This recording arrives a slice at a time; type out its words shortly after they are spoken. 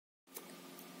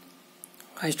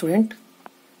Hi student,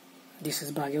 this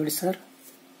is Bhagyavari sir.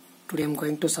 Today I am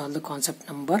going to solve the concept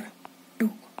number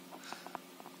 2.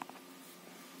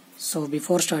 So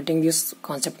before starting this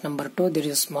concept number 2, there is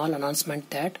a small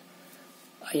announcement that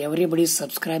everybody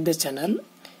subscribe the channel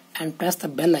and press the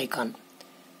bell icon.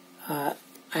 I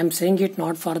am saying it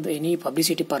not for any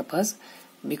publicity purpose,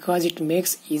 because it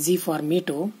makes easy for me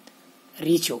to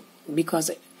reach you, because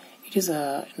it is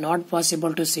not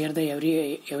possible to share the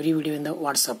every video in the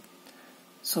WhatsApp.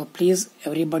 So please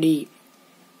everybody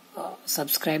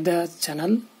subscribe the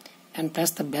channel and press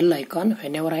the bell icon.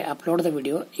 Whenever I upload the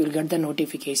video, you will get the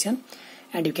notification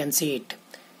and you can see it.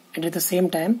 And at the same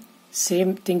time,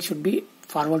 same thing should be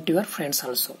forward to your friends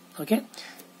also. Okay.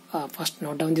 First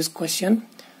note down this question,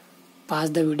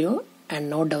 pause the video and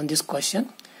note down this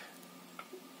question.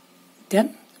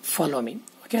 Then follow me.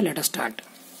 Okay, let us start.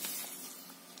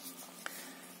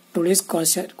 Today's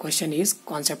question is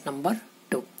concept number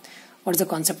 2. What is the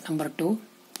concept number 2?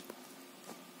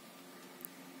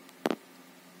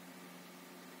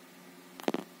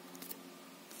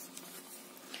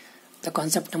 The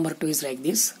concept number 2 is like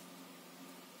this.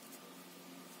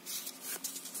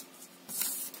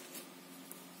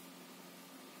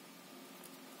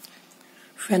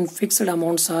 When fixed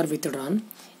amounts are withdrawn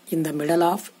in the middle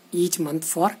of each month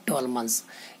for 12 months.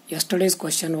 Yesterday's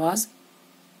question was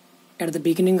at the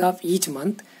beginning of each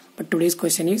month, but today's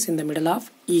question is in the middle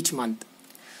of each month.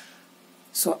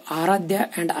 So Aradhya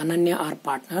and Ananya are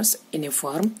partners in a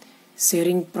firm,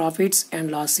 sharing profits and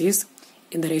losses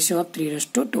in the ratio of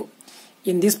 3:2.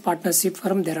 In this partnership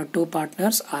firm, there are two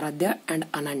partners, Aradhya and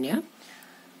Ananya.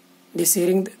 They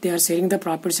are sharing the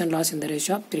profits and loss in the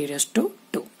ratio of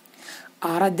 3:2.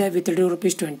 Aradhya withdrew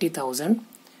rupees 20,000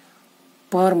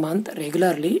 per month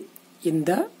regularly in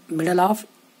the middle of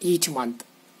each month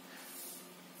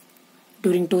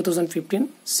during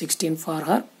 2015-16 for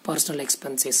her personal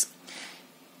expenses.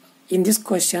 In this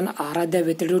question, Aradhya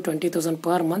withdrew 20,000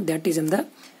 per month, that is in the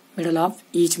middle of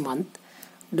each month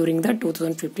during the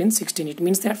 2015-16. It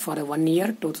means that for a 1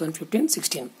 year,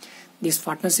 2015-16. This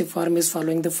partnership firm is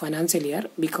following the financial year,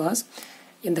 because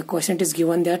in the question it is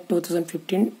given that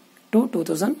 2015 to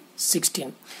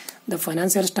 2016. The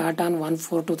financial start on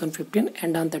 1/4/2015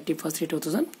 and on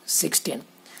 31/3/2016.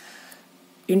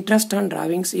 Interest on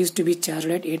drawings is to be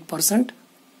charged at 8%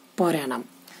 per annum.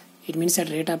 It means that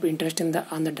rate of interest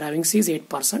on the drawings is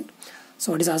 8%. So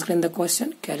what is asked in the question?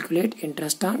 Calculate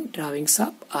interest on drawings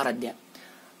of Aradhya.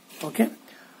 Okay.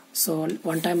 So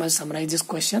one time I'll summarize this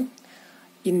question.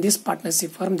 In this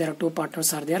partnership firm, there are two partners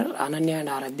are there, Ananya and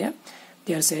Aradhya.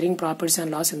 They are sharing profits and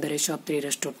loss in the ratio of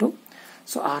 3:2.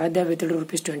 So Aradhya withdrew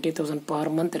rupees 20,000 per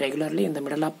month regularly in the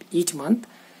middle of each month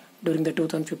during the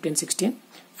 2015-16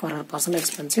 for her personal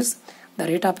expenses. The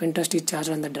rate of interest is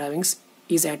charged on the drawings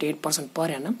is at 8% per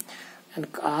annum, and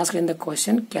asked in the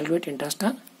question, calculate interest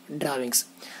on drawings.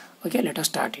 Okay, let us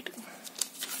start it.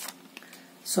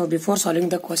 So before solving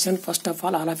the question, first of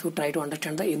all of you try to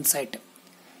understand the insight.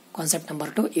 Concept number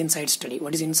 2, insight study.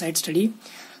 What is insight study?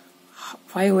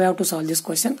 Why we have to solve this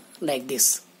question like this?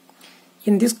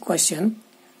 In this question,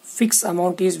 fixed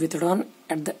amount is withdrawn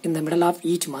in the middle of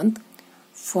each month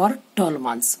for 12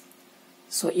 months.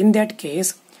 So in that case,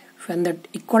 when the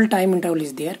equal time interval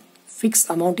is there, fixed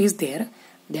amount is there,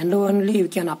 then only you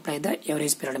can apply the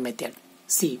average period method.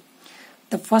 See,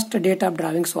 the first date of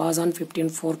drawings was on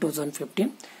 15/4/2015.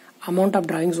 Amount of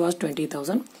drawings was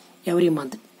 20,000 every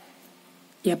month.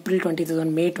 April 20,000,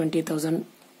 May 20,000,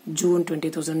 June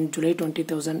 20,000, July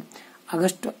 20,000,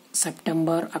 August,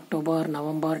 September, October,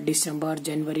 November, December,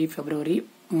 January, February,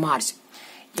 March.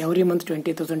 Every month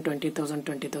 20,000, 20,000,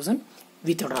 20,000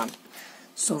 withdrawn.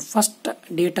 So first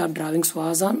date of drawings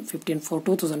was on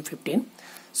 15/4/2015.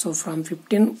 So from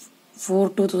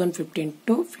 15/4/2015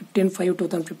 to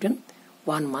 15/5/2015,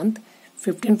 1 month.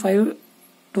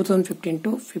 15/5/2015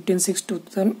 to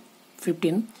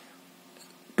 15/6/2015,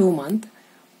 2 months.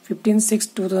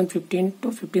 15/6/2015 to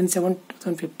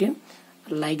 15/7/2015,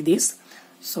 like this.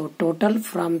 So total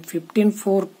from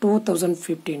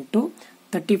 15/4/2015 to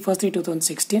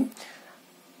 31/3/2016,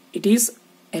 it is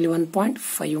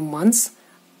 11.5 months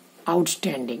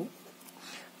outstanding.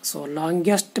 So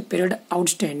longest period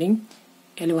outstanding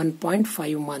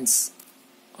 11.5 months.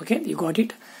 Okay, you got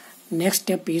it. Next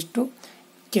step is to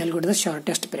calculate the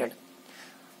shortest period.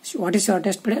 So what is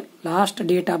shortest period? Last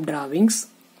date of drawings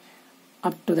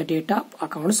up to the date of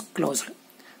accounts closed.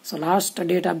 So last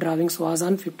date of drawings was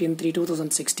on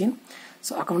 15/3/2016.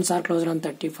 So accounts are closed on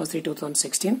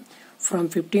 31/3/2016. From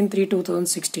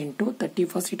 15/3/2016 to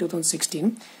 31/3/2016,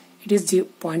 it is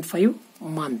 0.5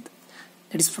 month.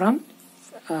 That is from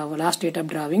last date of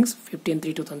drawings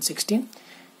 15/3/2016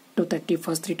 to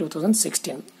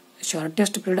 31st/3/2016.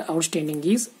 Shortest period outstanding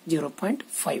is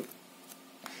 0.5.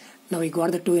 Now we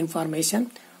got the two information.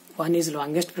 One is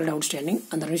longest period outstanding,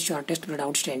 and another is shortest period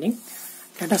outstanding.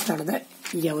 Let us start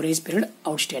the average period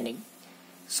outstanding.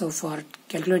 So for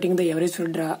calculating the average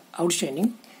period outstanding,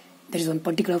 there is one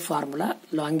particular formula: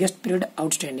 longest period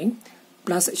outstanding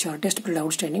plus shortest period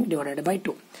outstanding divided by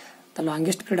 2. The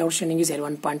longest period outstanding is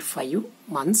 1.5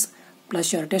 months plus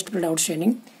shortest period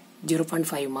outstanding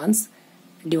 0.5 months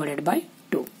divided by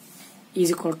 2 is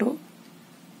equal to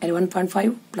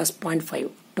 1.5 plus 0.5,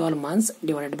 12 months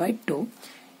divided by 2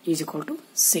 is equal to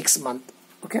 6 months.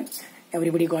 Okay,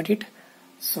 everybody got it?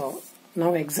 So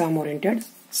now exam oriented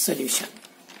solution.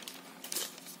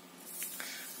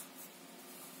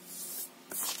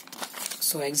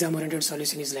 So exam oriented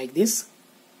solution is like this.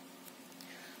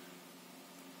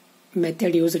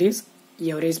 Method used is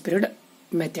average period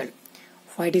method.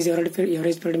 What is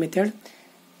average period method?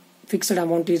 Fixed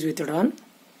amount is withdrawn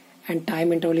and time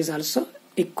interval is also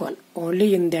equal. Only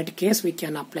in that case we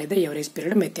can apply the average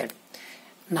period method.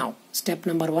 Now step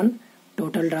number 1,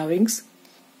 total drawings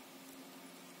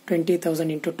 20,000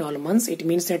 into 12 months. It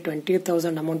means that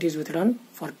 20,000 amount is withdrawn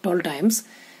for 12 times.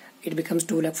 It becomes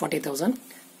 2,40,000.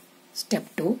 Step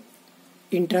 2,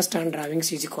 interest on drawings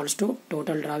is equals to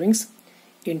total drawings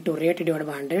into rate divided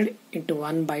by 100 into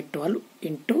 1 by 12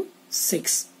 into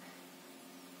 6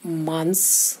 months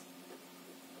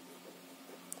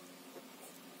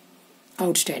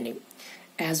outstanding,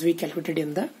 as we calculated in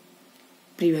the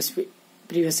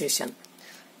previous session,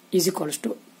 is equals to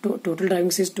total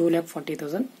drawings is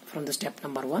 2,40,000 from the step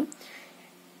number 1.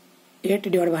 8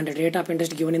 divided by 100, rate of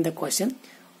interest given in the question.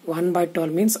 1 by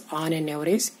 12 means on an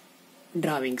average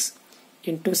drawings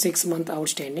into 6 month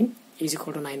outstanding is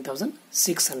equal to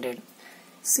 9,600.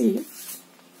 See,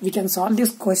 we can solve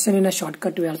this question in a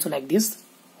shortcut way also, like this,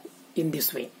 in this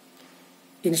way.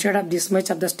 Instead of this much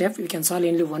of the step, we can solve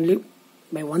only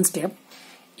by one step.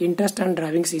 Interest on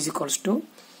drawings is equals to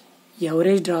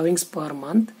average drawings per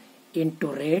month into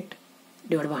rate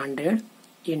divided by 100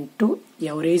 into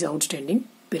average outstanding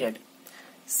period.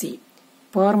 See,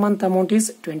 per month amount is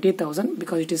 20,000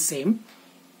 because it is same,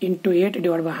 into 8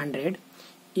 divided by 100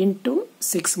 into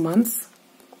 6 months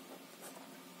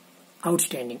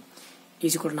outstanding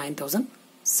is equal to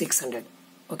 9,600.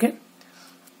 Okay,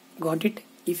 got it?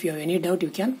 If you have any doubt,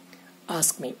 you can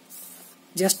ask me.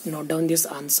 Just note down this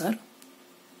answer.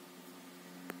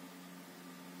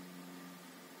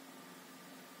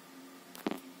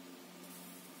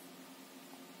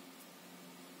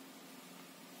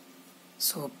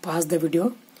 So pause the video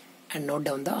and note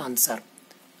down the answer.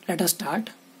 Let us start.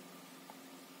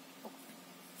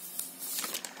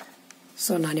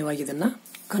 So ನಾನಿವಾಗ ಇದನ್ನು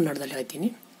ಕನ್ನಡದಲ್ಲಿ ಹೇಳ್ತೀನಿ,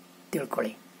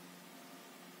 ತಿಳ್ಕೊಳ್ಳಿ.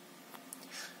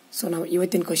 So ನಾವು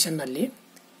ಇವತ್ತಿನ ಕ್ವಶನ್ನಲ್ಲಿ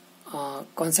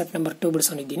concept number 2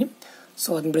 ಬಿಡಿಸೋನಿದ್ದೀನಿ. So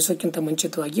ಅದನ್ನ ಬಿಡಿಸೋಕ್ಕಿಂತ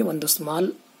ಮುಂಚಿತವಾಗಿ ಒಂದು ಸ್ಮಾಲ್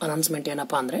ಅನೌನ್ಸ್ಮೆಂಟ್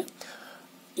ಏನಪ್ಪ ಅಂದರೆ,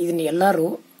 ಇದನ್ನ ಎಲ್ಲರೂ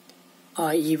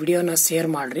ಈ ವಿಡಿಯೋನ ಶೇರ್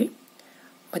ಮಾಡಿರಿ,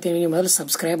 ಮತ್ತು ನೀವು ಮೊದಲು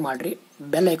ಸಬ್ಸ್ಕ್ರೈಬ್ ಮಾಡಿರಿ,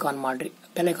 ಬೆಲ್ ಐಕಾನ್ ಮಾಡಿರಿ,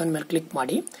 ಬೆಲ್ ಐಕಾನ್ ಮೇಲೆ ಕ್ಲಿಕ್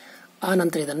ಮಾಡಿ. ಆ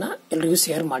ನಂತರ ಇದನ್ನು ಎಲ್ರಿಗೂ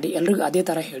ಶೇರ್ ಮಾಡಿ. ಎಲ್ರಿಗೂ ಅದೇ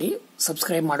ಥರ ಹೇಳಿ,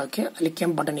 ಸಬ್ಸ್ಕ್ರೈಬ್ ಮಾಡೋಕ್ಕೆ ಅಲ್ಲಿ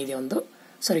ಕೆಂಪು ಬಟನ್ ಇದೆ ಒಂದು,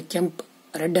 ಕೆಂಪು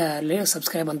ರೆಡ್ ಅಲ್ಲಿ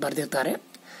ಸಬ್ಸ್ಕ್ರೈಬ್ ಅಂತ ಬರೆದಿರ್ತಾರೆ,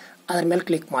 ಅದ್ರ ಮೇಲೆ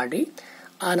ಕ್ಲಿಕ್ ಮಾಡಿ.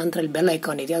 ಆ ನಂತರ ಅಲ್ಲಿ ಬೆಲ್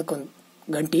ಐಕಾನ್ ಇದೆ, ಅದಕ್ಕೊಂದು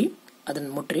ಗಂಟಿ,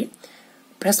 ಅದನ್ನು ಮುಟ್ರಿ.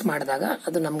 ಪ್ರೆಸ್ ಮಾಡಿದಾಗ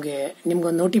ಅದು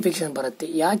ನಿಮ್ಗೊಂದು ನೋಟಿಫಿಕೇಶನ್ ಬರುತ್ತೆ.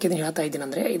 ಯಾಕೆ ಇದನ್ನು ಹೇಳ್ತಾ ಇದ್ದೀನಿ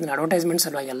ಅಂದರೆ, ಇದನ್ನ ಅಡ್ವರ್ಟೈಸ್ಮೆಂಟ್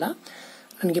ಸಲುವಾಗಿಲ್ಲ,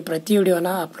 ನನಗೆ ಪ್ರತಿ ವಿಡಿಯೋನ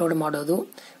ಅಪ್ಲೋಡ್ ಮಾಡೋದು,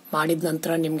 ಮಾಡಿದ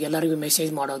ನಂತರ ನಿಮ್ಗೆಲ್ಲರಿಗೂ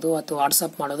ಮೆಸೇಜ್ ಮಾಡೋದು ಅಥವಾ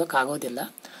ವಾಟ್ಸಪ್ ಮಾಡೋದಕ್ಕೆ ಆಗೋದಿಲ್ಲ.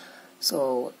 ಸೊ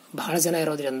ಬಹಳ ಜನ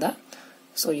ಇರೋದ್ರಿಂದ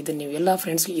ಸೊ ಇದನ್ನು ನೀವೆಲ್ಲ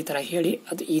ಫ್ರೆಂಡ್ಸ್ಗೆ ಈ ಥರ ಹೇಳಿ,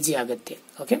 ಅದು ಈಸಿ ಆಗುತ್ತೆ.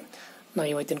 ಓಕೆ, ನಾವು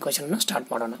ಇವತ್ತಿನ ಕ್ವಶನ್ನ ಸ್ಟಾರ್ಟ್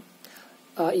ಮಾಡೋಣ.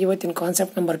 ಇವತ್ತಿನ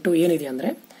ಕಾನ್ಸೆಪ್ಟ್ ನಂಬರ್ 2 ಏನಿದೆ ಅಂದರೆ,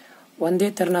 ಒಂದೇ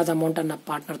ತೆರನಾದ ಅಮೌಂಟನ್ನು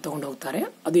ಪಾರ್ಟ್ನರ್ ತೊಗೊಂಡು ಹೋಗ್ತಾರೆ.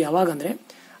 ಅದು ಯಾವಾಗಂದರೆ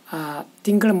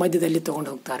ತಿಂಗಳ ಮಧ್ಯದಲ್ಲಿ ತೊಗೊಂಡು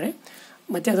ಹೋಗ್ತಾರೆ,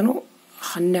 ಮತ್ತು ಅದನ್ನು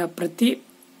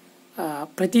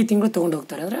ಪ್ರತಿ ತಿಂಗಳು ತೊಗೊಂಡು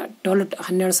ಹೋಗ್ತಾರೆ, ಅಂದರೆ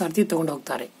 12 ಸಾರ್ತಿ ತೊಗೊಂಡು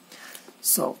ಹೋಗ್ತಾರೆ.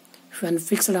 So when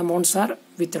fixed amounts are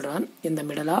withdrawn in the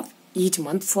middle of each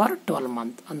month for 12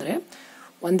 months, ಅಂದರೆ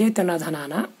ಒಂದೇ ತೆರನಾದ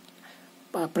ಹಣನ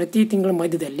ಪ್ರತಿ ತಿಂಗಳ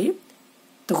ಮಧ್ಯದಲ್ಲಿ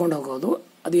ತೊಗೊಂಡು ಹೋಗೋದು.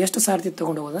 ಅದು ಎಷ್ಟು ಸಾರ್ತಿ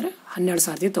ತೊಗೊಂಡು ಹೋಗೋದು ಅಂದರೆ 12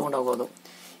 ಸಾರ್ತಿ ತೊಗೊಂಡು ಹೋಗೋದು.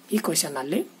 ಈ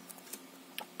ಕ್ವಶನ್ನಲ್ಲಿ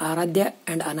ಆರಾಧ್ಯ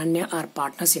ಆ್ಯಂಡ್ ಅನನ್ಯ R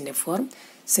partners in a firm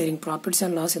sharing profits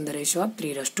and loss in the ratio of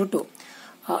 3:2.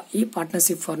 ಈ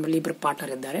ಪಾರ್ಟ್ನರ್ಶಿಪ್ ಫಾರ್ಮಲ್ಲಿ ಇಬ್ಬರು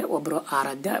ಪಾರ್ಟ್ನರ್ ಇದ್ದಾರೆ, ಒಬ್ಬರು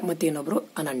ಆರಾಧ್ಯ ಮತ್ತು ಇನ್ನೊಬ್ಬರು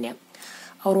ಅನನ್ಯ.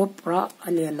 ಅವರು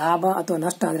ಅಲ್ಲಿ ಲಾಭ ಅಥವಾ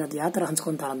ನಷ್ಟ ಆದರೆ ಅದು ಯಾವ ಥರ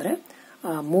ಹಂಚ್ಕೊತಾರೆ ಅಂದರೆ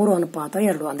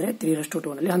 3:2, ಅಂದರೆ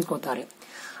 3:2 ಹಂಚ್ಕೋತಾರೆ.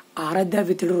 ಆರಾಧ್ಯ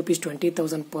with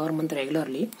 ₹20,000 per month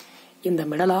regularly in the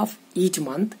middle of each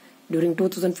month during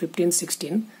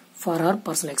 2015-16 for our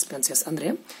personal expenses. ಅಂದರೆ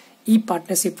ಈ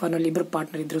ಪಾರ್ಟ್ನರ್ಶಿಪ್ ಫಾರ್ಮಲ್ಲಿ ಇಬ್ಬರು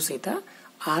ಪಾರ್ಟ್ನರ್ ಇದ್ರೂ ಸಹಿತ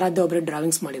ಆರಾಧ್ಯ ಒಬ್ಬರೇ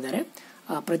ಡ್ರಾವಿಂಗ್ಸ್ ಮಾಡಿದ್ದಾರೆ.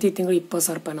 ಪ್ರತಿ ತಿಂಗಳು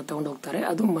 20,000 ರೂಪಾಯಿನ ತಗೊಂಡು ಹೋಗ್ತಾರೆ.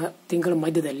 ಅದು ತಿಂಗಳ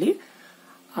ಮಧ್ಯದಲ್ಲಿ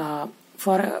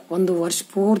ಫಾರ್ ಒಂದು ವರ್ಷ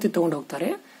ಪೂರ್ತಿ ತೊಗೊಂಡು ಹೋಗ್ತಾರೆ,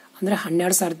 ಅಂದರೆ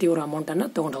 12,000 ಇವರು ಅಮೌಂಟನ್ನು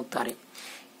ತೊಗೊಂಡು ಹೋಗ್ತಾರೆ.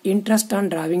 Interest on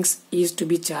ಡ್ರಾವಿಂಗ್ಸ್ is to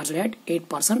be charge at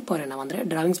 8% per annum. ಅಂದರೆ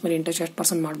ಡ್ರಾವಿಂಗ್ಸ್ ಮೇಲೆ ಇಂಟ್ರೆಸ್ಟ್ ಎಷ್ಟು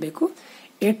ಪರ್ಸೆಂಟ್ ಮಾಡಬೇಕು?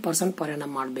 8% ಪರ್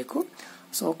ಎನಮ್ ಮಾಡಬೇಕು.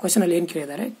 ಸೊ ಕ್ವಶನಲ್ಲಿ ಏನು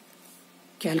ಕೇಳಿದ್ದಾರೆ?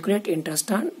 Calculate interest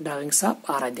on ಡ್ರಾವಿಂಗ್ಸ್ of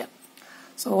Aradhya.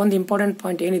 So ಒಂದು ಇಂಪಾರ್ಟೆಂಟ್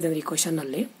ಪಾಯಿಂಟ್ ಏನಿದೆ ಅಂದರೆ ಈ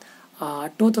ಕ್ವಶನ್ನಲ್ಲಿ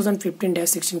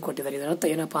 2015-16 ಕೊಟ್ಟಿದ್ದಾರೆ. ಇದರರ್ಥ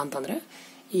ಏನಪ್ಪ ಅಂತಂದರೆ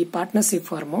ಈ ಪಾರ್ಟ್ನರ್ಶಿಪ್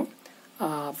ಫರ್ಮು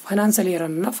ಫೈನಾನ್ಷಿಯಲ್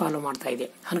ಇಯರನ್ನು ಫಾಲೋ ಮಾಡ್ತಾ ಇದೆ,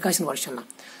 ಹಣಕಾಸಿನ ವರ್ಷನ.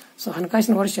 ಸೊ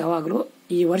ಹಣಕಾಸಿನ ವರ್ಷ ಯಾವಾಗಲೂ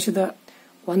ಈ ವರ್ಷದ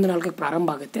 1/4 ಪ್ರಾರಂಭ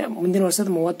ಆಗುತ್ತೆ, ಮುಂದಿನ ವರ್ಷದ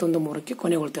 31/3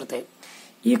 ಕೊನೆಗೊಳ್ತಿರ್ತವೆ.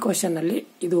 ಈ ಕ್ವಶನ್ನಲ್ಲಿ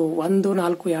ಇದು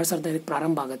 1/4/2015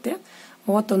 ಪ್ರಾರಂಭ ಆಗುತ್ತೆ,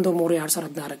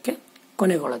 31/3/2016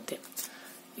 ಕೊನೆಗೊಳ್ಳುತ್ತೆ.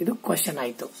 ಇದು ಕ್ವಶನ್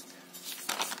ಆಯಿತು.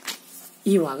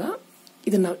 ಇವಾಗ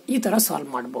ಇದನ್ನ ಈ ಥರ ಸಾಲ್ವ್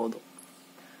ಮಾಡಬಹುದು.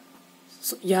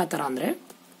 ಸೊ ಯಾವ ಥರ ಅಂದರೆ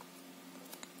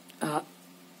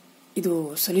ಇದು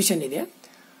ಸೊಲ್ಯೂಷನ್ ಇದೆ.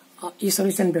 ಈ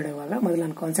ಸೊಲ್ಯೂಷನ್ ಬಿಡುವಾಗ ಮೊದಲು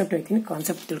ನಾನು ಕಾನ್ಸೆಪ್ಟ್ ಹೇಳ್ತೀನಿ,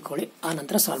 ಕಾನ್ಸೆಪ್ಟ್ ತಿಳ್ಕೊಳ್ಳಿ, ಆ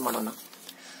ನಂತರ ಸಾಲ್ವ್ ಮಾಡೋಣ.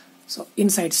 So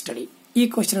inside study. ಈ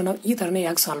ಕ್ವಶನ್ ನಾವು ಈ ಥರನೇ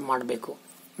ಯಾಕೆ ಸಾಲ್ವ್ ಮಾಡಬೇಕು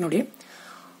ನೋಡಿ.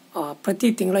 ಪ್ರತಿ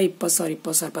ತಿಂಗಳ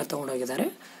 20,000 ರೂಪಾಯಿ ತೊಗೊಂಡೋಗಿದ್ದಾರೆ.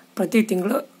 ಪ್ರತಿ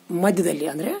ತಿಂಗಳು ಮಧ್ಯದಲ್ಲಿ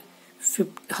ಅಂದರೆ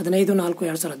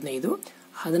 15/4/2015,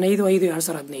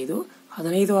 15/5/2015,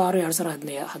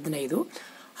 15/6/2015,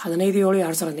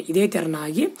 15/7/2015 ಇದೇ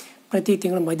ತೆರನಾಗಿ ಪ್ರತಿ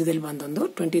ತಿಂಗಳ ಮಧ್ಯದಲ್ಲಿ ಬಂದೊಂದು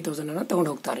 20,000 ತಗೊಂಡು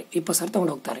ಹೋಗ್ತಾರೆ, 20,000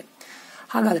 ತಗೊಂಡು ಹೋಗ್ತಾರೆ.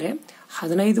 ಹಾಗಾದರೆ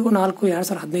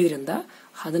 15/4/2015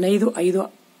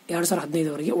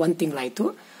 15/5/2015 ಒಂದು ತಿಂಗಳಾಯಿತು.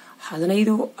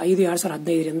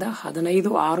 15/5/2015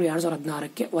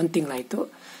 15/6/2016 ಒಂದು ತಿಂಗಳಾಯಿತು.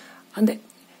 ಅಂದರೆ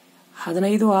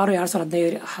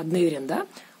 15/6/2015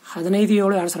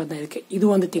 15/7/2015 ಇದು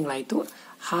ಒಂದು ತಿಂಗಳಾಯಿತು.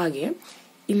 ಹಾಗೆ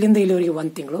ಇಲ್ಲಿಂದ ಇಲ್ಲಿವರೆಗೆ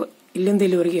 1 ತಿಂಗಳು, ಇಲ್ಲಿಂದ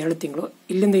ಇಲ್ಲಿವರೆಗೆ 2 ತಿಂಗಳು,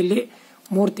 ಇಲ್ಲಿಂದ ಇಲ್ಲಿ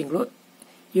 3 ತಿಂಗಳು,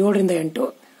 7ರಿಂದ 8,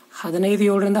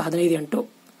 15/7/15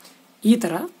 ಈ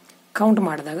ಥರ ಕೌಂಟ್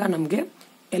ಮಾಡಿದಾಗ ನಮಗೆ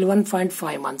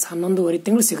 11.5 ಮಂತ್ಸ್ 11.5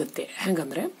 ತಿಂಗಳು ಸಿಗುತ್ತೆ.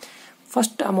 ಹೆಂಗಂದ್ರೆ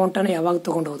ಫಸ್ಟ್ ಅಮೌಂಟನ್ನು ಯಾವಾಗ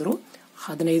ತೊಗೊಂಡು ಹೋದ್ರು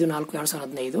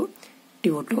 15/4/2015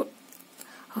 ಟಿಒಟು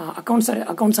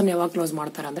ಅಕೌಂಟ್ಸನ್ನು ಯಾವಾಗ ಕ್ಲೋಸ್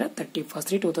ಮಾಡ್ತಾರೆ ಅಂದರೆ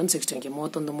 31/3/2016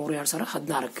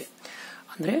 31/3/2016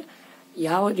 ಅಂದರೆ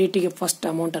ಯಾವ ಡೇಟಿಗೆ ಫಸ್ಟ್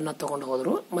ಅಮೌಂಟನ್ನು ತೊಗೊಂಡು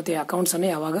ಹೋದ್ರು ಮತ್ತು ಅಕೌಂಟ್ಸನ್ನು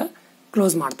ಯಾವಾಗ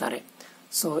ಕ್ಲೋಸ್ ಮಾಡ್ತಾರೆ.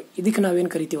 ಸೊ ಇದಕ್ಕೆ ನಾವೇನು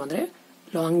ಕರಿತೀವಿ ಅಂದರೆ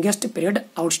ಲಾಂಗೆಸ್ಟ್ ಪೀರಿಯಡ್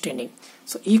ಔಟ್ಸ್ಟ್ಯಾಂಡಿಂಗ್.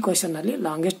 ಸೊ ಈ ಕ್ವಶನ್ನಲ್ಲಿ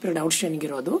ಲಾಂಗೆಸ್ಟ್ ಪೀರಿಯಡ್ ಔಟ್ಸ್ಟ್ಯಾಂಡಿಂಗ್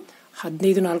ಇರೋದು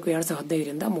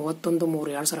 15/4/2015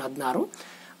 31/3/2016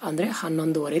 ಅಂದರೆ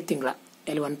 11.5 ತಿಂಗಳ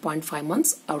 11.5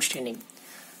 months outstanding.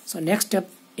 So next step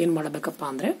ಏನು ಮಾಡಬೇಕಪ್ಪ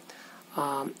ಅಂದರೆ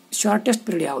ಶಾರ್ಟೆಸ್ಟ್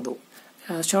ಪೀರಿಯಡ್ ಯಾವುದು?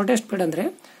 ಶಾರ್ಟೆಸ್ಟ್ ಪೀರಿಯಡ್ ಅಂದರೆ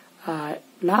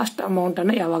ಲಾಸ್ಟ್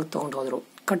ಅಮೌಂಟನ್ನು ಯಾವಾಗ ತೊಗೊಂಡು ಹೋದರು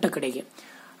ಕಟ್ಟ ಕಡೆಗೆ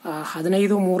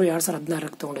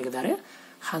 15/3/2016 ತೊಗೊಂಡೋಗಿದ್ದಾರೆ.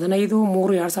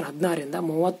 15/3/2016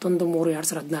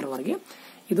 31/3/2016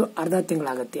 ಇದು ಅರ್ಧ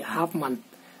ತಿಂಗಳಾಗುತ್ತೆ, ಹಾಫ್ ಮಂತ್,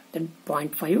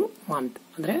 0.5 ಮಂತ್.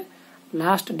 ಅಂದರೆ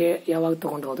ಲಾಸ್ಟ್ ಡೇ ಯಾವಾಗ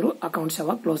ತೊಗೊಂಡು ಹೋದ್ರು ಅಕೌಂಟ್ಸ್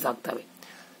ಯಾವಾಗ ಕ್ಲೋಸ್ ಆಗ್ತವೆ.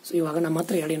 ಸೊ ಇವಾಗ ನಮ್ಮ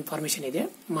ಹತ್ರ 2 ಇನ್ಫಾರ್ಮೇಷನ್ ಇದೆ,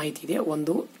 ಮಾಹಿತಿ ಇದೆ.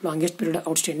 ಒಂದು ಲಾಂಗೆಸ್ಟ್ ಪೀರಿಯಡ್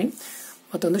ಔಟ್ಸ್ಟ್ಯಾಂಡಿಂಗ್,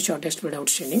 ಮತ್ತೊಂದು ಶಾರ್ಟೆಸ್ಟ್ ಪೀರಿಯಡ್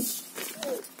ಔಟ್ಸ್ಟ್ಯಾಂಡಿಂಗ್.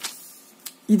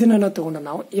 ಇದನ್ನ ತಗೊಂಡು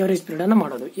ನಾವು ಎವರೇಜ್ ಪೀರಿಯಡ್ ಅನ್ನು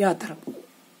ಮಾಡೋದು. ಯಾವ ಥರ?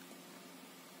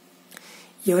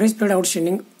 Average period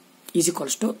outstanding is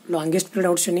equals to longest period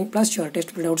outstanding plus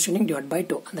shortest period outstanding divide by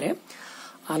 2. ಅಂದರೆ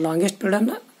ಆ ಲಾಂಗೆಸ್ಟ್ ಪೀರಿಯಡ್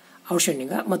ಅನ್ನು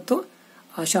ಔಟ್ಸ್ಟ್ಯಾಂಡಿಂಗ್ ಮತ್ತು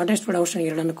ಶಾರ್ಟೆಸ್ಟ್ ಪೀರಿಯಡ್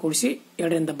ಔಟ್ಸ್ಟ್ಯಾಂಡಿಂಗ್ ಎರಡನ್ನು ಕೂಡಿಸಿ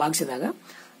 2ರಿಂದ ಭಾಗಿಸಿದಾಗ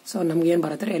ಸೊ ನಮ್ಗೆ ಏನು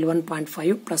ಬರುತ್ತೆ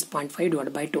 11.5 ಪ್ಲಸ್ 0.5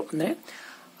 ಡಿವೈಡ್ ಬೈ 2 ಅಂದರೆ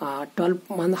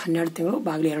 12 ಮಂತ್ 12 ತಿಂಗಳು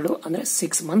ಬಾಗಿಲು 2 ಅಂದರೆ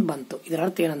 6 ಮಂತ್ ಬಂತು. ಇದರ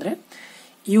ಅರ್ಥ ಏನಂದರೆ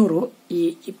ಇವರು ಈ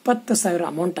 20,000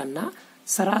 ಅಮೌಂಟನ್ನು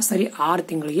ಸರಾಸರಿ 6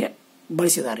 ತಿಂಗಳಿಗೆ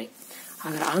ಬಳಸಿದ್ದಾರೆ.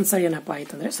 ಹಾಗಾದ್ರೆ ಆನ್ಸರ್ ಏನಪ್ಪ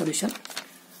ಆಯ್ತು ಅಂದರೆ ಸೊಲ್ಯೂಷನ್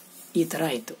ಈ ಥರ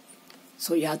ಆಯಿತು.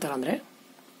 ಸೊ ಯಾವ ಥರ ಅಂದರೆ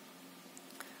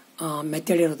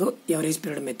ಮೆಥಡ್ ಇರೋದು ಎವರೇಜ್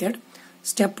ಪೀರಿಯಡ್ ಮೆಥಡ್.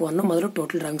 ಸ್ಟೆಪ್ 1 ಮೊದಲು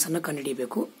ಟೋಟಲ್ ಡ್ರಾವಿಂಗ್ಸನ್ನು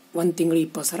ಕಂಡುಹಿಡಿಯಬೇಕು. 1 ತಿಂಗಳು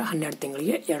 20,000, 12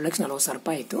 ತಿಂಗಳಿಗೆ 2,40,000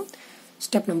 ರೂಪಾಯಿ ಆಯಿತು.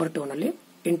 ಸ್ಟೆಪ್ ನಂಬರ್ 2ನಲ್ಲಿ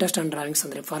ಇಂಟ್ರೆಸ್ಟ್ ಆನ್ ಡ್ರಾವಿಂಗ್ಸ್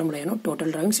ಅಂದರೆ ಫಾರ್ಮುಲಾ ಏನು?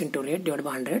 Total ಡ್ರಾವಿಂಗ್ಸ್ into rate divide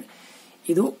by 100.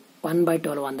 ಇದು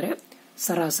 1/12 ಅಂದರೆ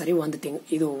ಸರಾಸರಿ 1 ತಿಂಗಳು.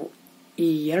 ಇದು ಈ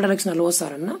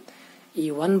 2,40,000 ಈ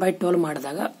 1/12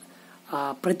 ಮಾಡಿದಾಗ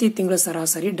ಪ್ರತಿ ತಿಂಗಳ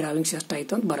ಸರಾಸರಿ ಡ್ರಾವಿಂಗ್ಸ್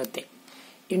ಎಷ್ಟಾಯಿತು ಅಂತ ಬರುತ್ತೆ.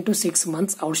 ಇಂಟು 6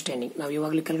 ಮಂತ್ಸ್ ಔಟ್ಸ್ಟ್ಯಾಂಡಿಂಗ್ ನಾವು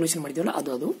ಇವಾಗಲೇ ಕ್ಯಾಲ್ಕುಲೇಷನ್ ಮಾಡಿದ್ದೀವಲ್ಲ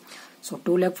ಅದು. ಸೊ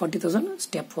 2,40,000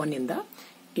 ಸ್ಟೆಪ್ 1 ಇಂದ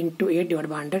into 8 divide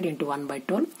by 100 into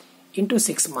 1/12 into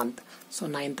 6 month. So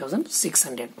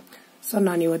 9,600. So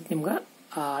ನಾನು ಇವತ್ತು ನಿಮ್ಗೆ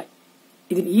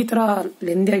ಇದನ್ನ ಈ ಥರ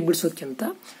ಲೆಂದಿಯಾಗಿ ಬಿಡಿಸೋದಕ್ಕಿಂತ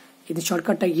ಇದನ್ನ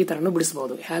ಶಾರ್ಟ್ಕಟ್ ಆಗಿ ಈ ಥರನೂ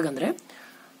ಬಿಡಿಸ್ಬೋದು. ಹೇಗಂದರೆ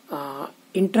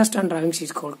interest on ಡ್ರಾವಿಂಗ್ಸ್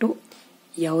is equal to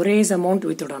average amount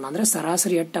with drawn ಅಂದರೆ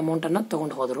ಸರಾಸರಿ ಎಷ್ಟು ಅಮೌಂಟನ್ನು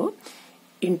ತೊಗೊಂಡು ಹೋದರು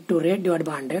into rate divide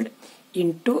by 100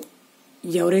 into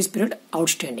average period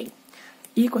outstanding.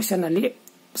 ಈ ಕ್ವಶನ್ನಲ್ಲಿ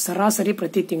ಸರಾಸರಿ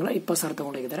ಪ್ರತಿ ತಿಂಗಳ 20,000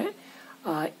 ತೊಗೊಂಡೋಗಿದ್ದಾರೆ.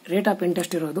 ರೇಟ್ ಆಫ್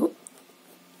ಇಂಟ್ರೆಸ್ಟ್ ಇರೋದು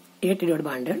 8 ಡಿವೈಡ್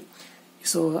ಬೈ 100.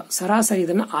 ಸೊ ಸರಾಸರಿ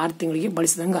ಇದನ್ನು 6 ತಿಂಗಳಿಗೆ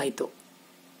ಬಳಸಿದಂಗೆ ಆಯಿತು.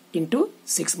 Into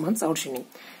 6 months outstanding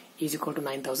is equal to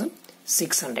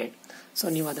 9,600. So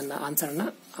ನೀವು ಅದನ್ನು ಆನ್ಸರ್ನ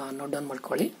ನೋಟ್ ಡೌನ್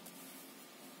ಮಾಡ್ಕೊಳ್ಳಿ.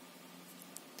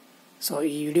 ಸೊ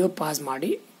ಈ ವಿಡಿಯೋ ಪಾಸ್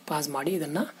ಮಾಡಿ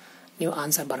ಇದನ್ನು ನೀವು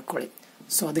ಆನ್ಸರ್ ಬರ್ಕೊಳ್ಳಿ.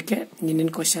 ಸೊ ಅದಕ್ಕೆ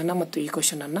ನಿನ್ನಿನ ಕ್ವಶನ್ನ ಮತ್ತು ಈ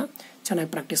ಕ್ವಶನನ್ನು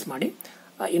ಚೆನ್ನಾಗಿ ಪ್ರಾಕ್ಟೀಸ್ ಮಾಡಿ.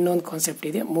 ಇನ್ನೊಂದು ಕಾನ್ಸೆಪ್ಟ್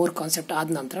ಇದೆ, 3 ಕಾನ್ಸೆಪ್ಟ್ ಆದ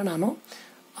ನಂತರ ನಾನು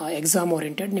ಎಕ್ಸಾಮ್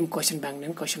ಓರಿಯೆಂಟೆಡ್ ನಿಮ್ಮ ಕ್ವಶನ್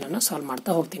ಬ್ಯಾಂಕ್ನ ಕ್ವಶನನ್ನು ಸಾಲ್ವ್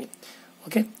ಮಾಡ್ತಾ ಹೋಗ್ತೀನಿ.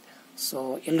 ಓಕೆ, ಸೊ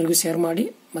ಎಲ್ಲರಿಗೂ ಶೇರ್ ಮಾಡಿ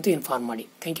ಮತ್ತು ಇನ್ಫಾರ್ಮ್ ಮಾಡಿ.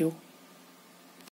 Thank you.